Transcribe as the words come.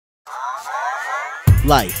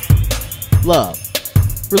life, love,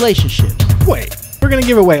 relationships. Wait, we're gonna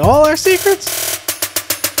give away all our secrets?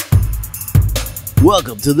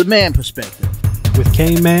 Welcome to The Man Perspective With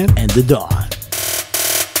K-Man and The Dawn.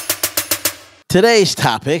 Today's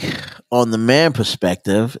topic on The Man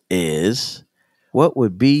Perspective is, what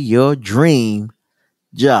would be your dream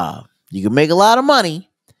job? You can make a lot of money,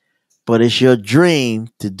 but it's your dream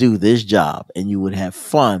to do this job, and you would have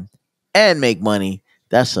fun and make money.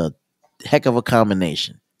 That's a heck of a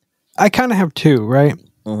combination. I kind of have two, right?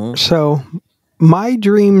 Mm-hmm. So, my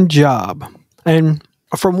dream job, and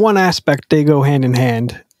from one aspect, they go hand in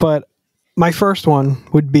hand, but my first one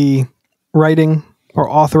would be writing or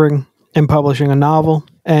authoring and publishing a novel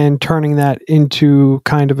and turning that into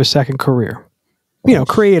kind of a second career. You know,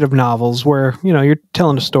 creative novels where, you know, you're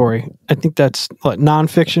telling a story. I think that's what,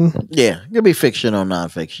 nonfiction? Yeah, it could be fiction or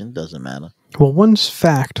nonfiction. Doesn't matter. Well, one's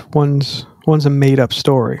fact, one's a made-up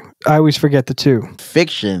story. I always forget the two.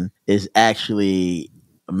 Fiction is actually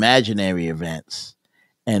imaginary events,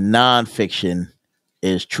 and nonfiction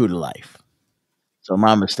is true to life. So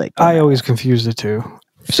my mistake. I always confuse the two.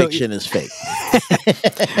 Fiction is fake.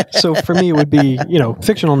 So for me, it would be, you know,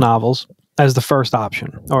 fictional novels as the first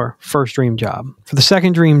option or first dream job. For the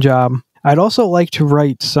second dream job, I'd also like to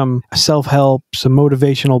write some self-help, some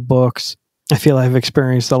motivational books. I feel I've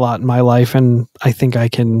experienced a lot in my life, and I think I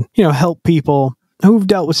can, you know, help people who've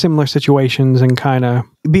dealt with similar situations and kind of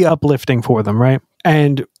be uplifting for them, right?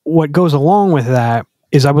 And what goes along with that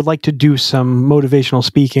is I would like to do some motivational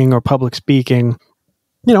speaking or public speaking,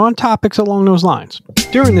 you know, on topics along those lines.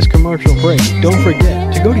 During this commercial break, don't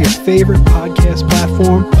forget to go to your favorite podcast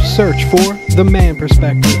platform, search for The Man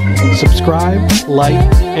Perspective, subscribe, like,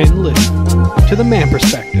 and listen to The Man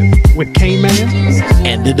Perspective with K-Man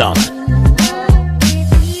and The Dawn.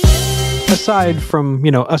 Aside from,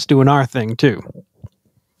 you know, us doing our thing too,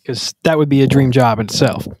 because that would be a dream job in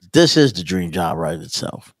itself. This is the dream job right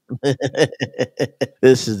itself.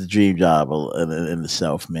 This is the dream job in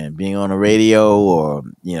itself, man. Being on the radio or,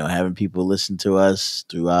 you know, having people listen to us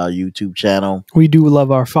through our YouTube channel. We do love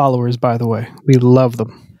our followers, by the way. We love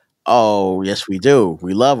them. Oh, yes, we do.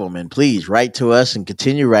 We love them. And please write to us and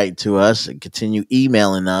continue writing to us and continue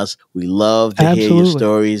emailing us. We love to hear your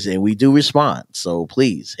stories, and we do respond. So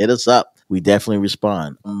please hit us up. We definitely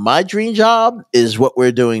respond. My dream job is what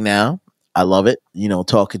we're doing now. I love it. You know,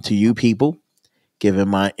 talking to you people, giving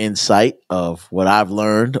my insight of what I've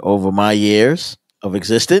learned over my years of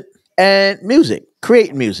existence, and music,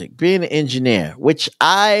 creating music, being an engineer, which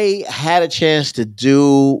I had a chance to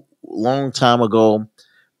do a long time ago,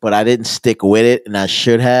 but I didn't stick with it, and I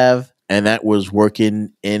should have. And that was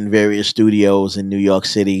working in various studios in New York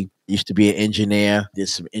City. Used to be an engineer, did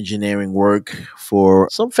some engineering work for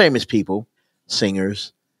some famous people,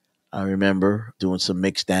 singers. I remember doing some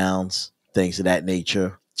mix downs, things of that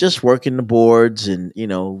nature. Just working the boards and, you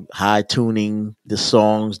know, high tuning the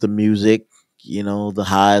songs, the music, you know, the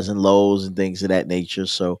highs and lows and things of that nature.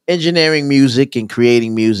 So engineering music and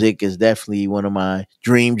creating music is definitely one of my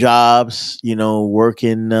dream jobs, you know,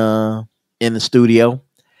 working in the studio.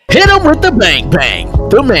 Hit them with the bang bang,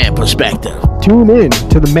 The Man Perspective. Tune in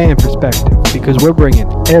to The Man Perspective because we're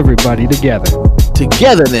bringing everybody together.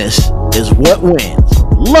 Togetherness is what wins.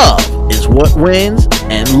 Love is what wins,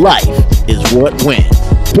 and life is what wins.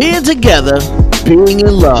 Being together, being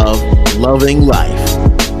in love, loving life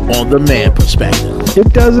on The Man Perspective.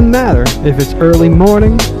 It doesn't matter if it's early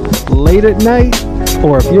morning, late at night,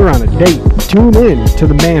 or if you're on a date. Tune in to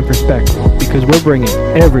The Man Perspective because we're bringing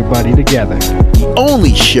everybody together. The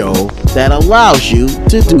only show that allows you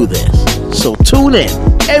to do this. So tune in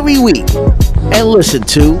every week and listen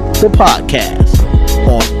to the podcast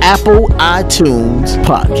on Apple iTunes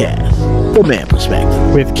Podcast. The Man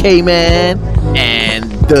Perspective with K-Man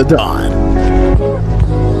and The Dawn.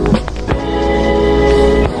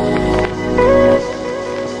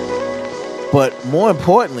 But more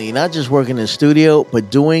importantly, not just working in the studio, but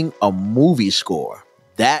doing a movie score.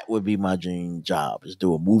 That would be my dream job, is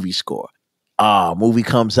do a movie score. A movie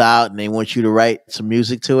comes out and they want you to write some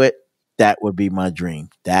music to it. That would be my dream.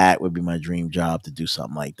 That would be my dream job, to do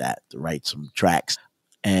something like that, to write some tracks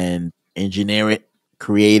and engineer it,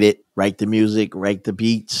 create it, write the music, write the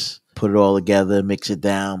beats, put it all together, mix it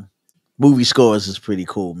down. Movie scores is pretty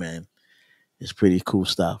cool, man. It's pretty cool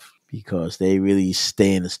stuff because they really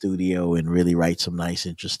stay in the studio and really write some nice,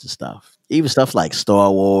 interesting stuff. Even stuff like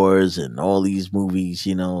Star Wars and all these movies,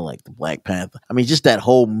 you know, like the Black Panther. I mean, just that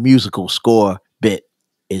whole musical score bit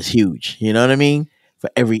is huge. You know what I mean? For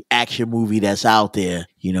every action movie that's out there,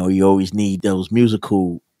 you know, you always need those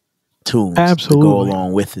musical tunes to go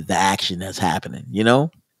along with the action that's happening, you know?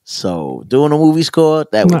 So doing a movie score,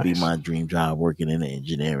 that would be my dream job, working in an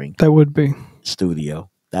engineering studio.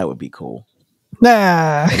 That would be cool.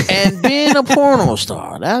 Nah. And being a porno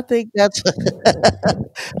star, I think that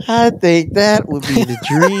would be the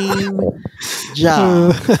dream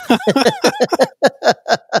job.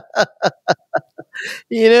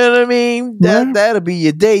 You know what I mean? That'll be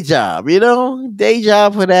your day job, day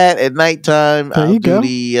job for that. At nighttime, I'll do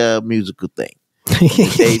the musical thing.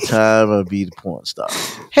 Daytime, I'll be the porn star.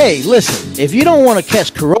 Hey, listen, if you don't want to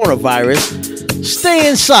catch coronavirus, stay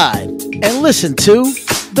inside and listen to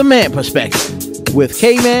The Man Perspective with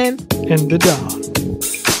K-Man and the Don.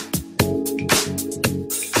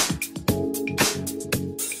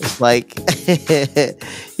 It's like,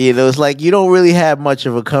 it's like you don't really have much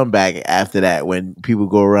of a comeback after that when people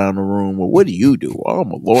go around the room. Well, what do you do? Oh,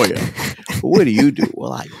 I'm a lawyer. Well, what do you do?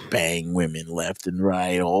 Well, I bang women left and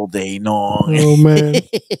right all day long. Oh, man.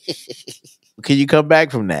 Can you come back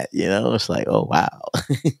from that? It's like, oh, wow.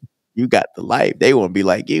 You got the life. They want to be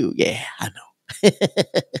like you. Yeah, I know.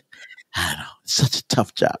 I know. It's such a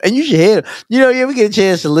tough job. And you should hear, you ever get a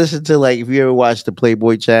chance to listen to, like, if you ever watch the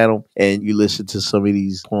Playboy channel and you listen to some of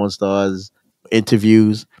these porn stars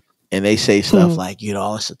interviews and they say stuff like,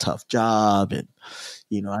 it's a tough job and,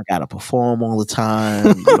 I got to perform all the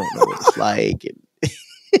time. You don't know what it's like. And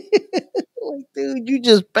like, dude, you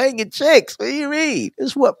just banging chicks. What do you mean?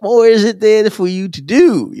 What more is it there for you to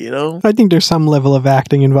do, I think there's some level of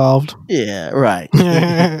acting involved. Yeah, right.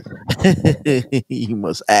 You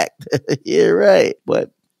must act. Yeah, right.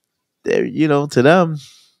 But, to them,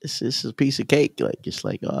 it's just a piece of cake. Like, it's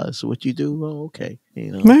like, oh, so what you do? Oh, okay.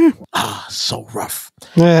 So rough.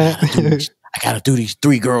 I got to do these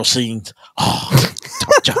 3 girl scenes. Oh,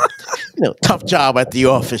 tough job. Tough job at the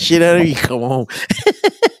office. You come home.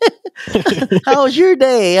 How was your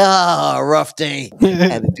day? Oh, rough day.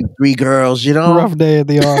 Had to do 3 girls, Rough day at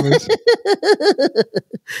the office.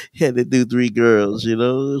 Had to do 3 girls, It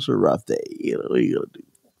was a rough day. What are you going to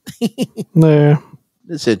do? Yeah.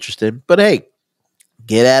 It's interesting. But hey,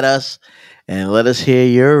 get at us and let us hear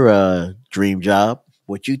your dream job,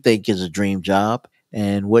 what you think is a dream job,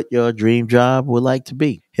 and what your dream job would like to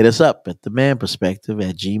be. Hit us up at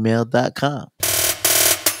themanperspective@gmail.com.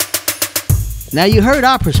 Now you heard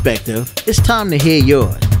our perspective. It's time to hear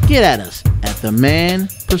yours. Get at us at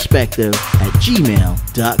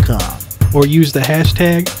themanperspective@gmail.com. Or use the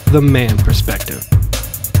hashtag #TheManPerspective.